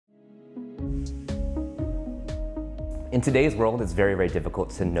In today's world, it's very, very difficult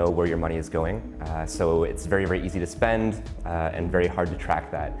to know where your money is going. So it's very, very easy to spend and very hard to track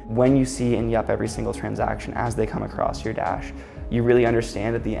that. When you see in YUPP every single transaction as they come across your dash, you really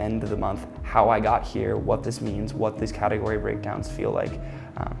understand at the end of the month how I got here, what this means, what these category breakdowns feel like.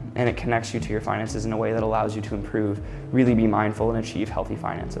 And it connects you to your finances in a way that allows you to improve, really be mindful and achieve healthy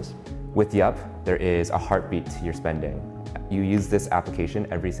finances. With YUPP, there is a heartbeat to your spending. You use this application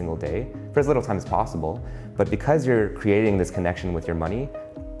every single day for as little time as possible, but because you're creating this connection with your money,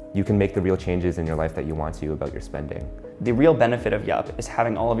 you can make the real changes in your life that you want to about your spending. The real benefit of YUPP is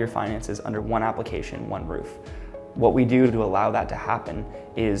having all of your finances under one application, one roof. What we do to allow that to happen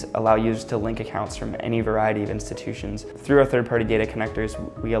is allow users to link accounts from any variety of institutions. Through our third-party data connectors,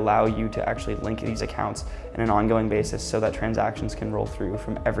 we allow you to actually link these accounts on an ongoing basis so that transactions can roll through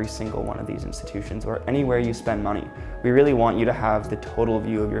from every single one of these institutions or anywhere you spend money. We really want you to have the total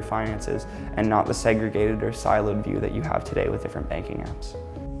view of your finances and not the segregated or siloed view that you have today with different banking apps.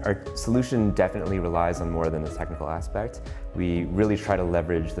 Our solution definitely relies on more than the technical aspect. We really try to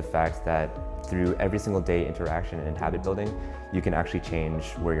leverage the fact that through every single day interaction and habit building, you can actually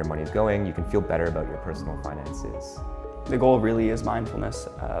change where your money is going. You can feel better about your personal finances. The goal really is mindfulness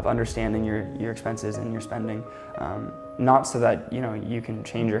of understanding your expenses and your spending. Not so that you can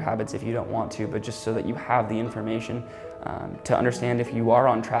change your habits if you don't want to, but just so that you have the information to understand if you are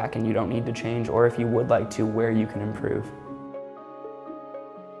on track and you don't need to change, or if you would like to, where you can improve.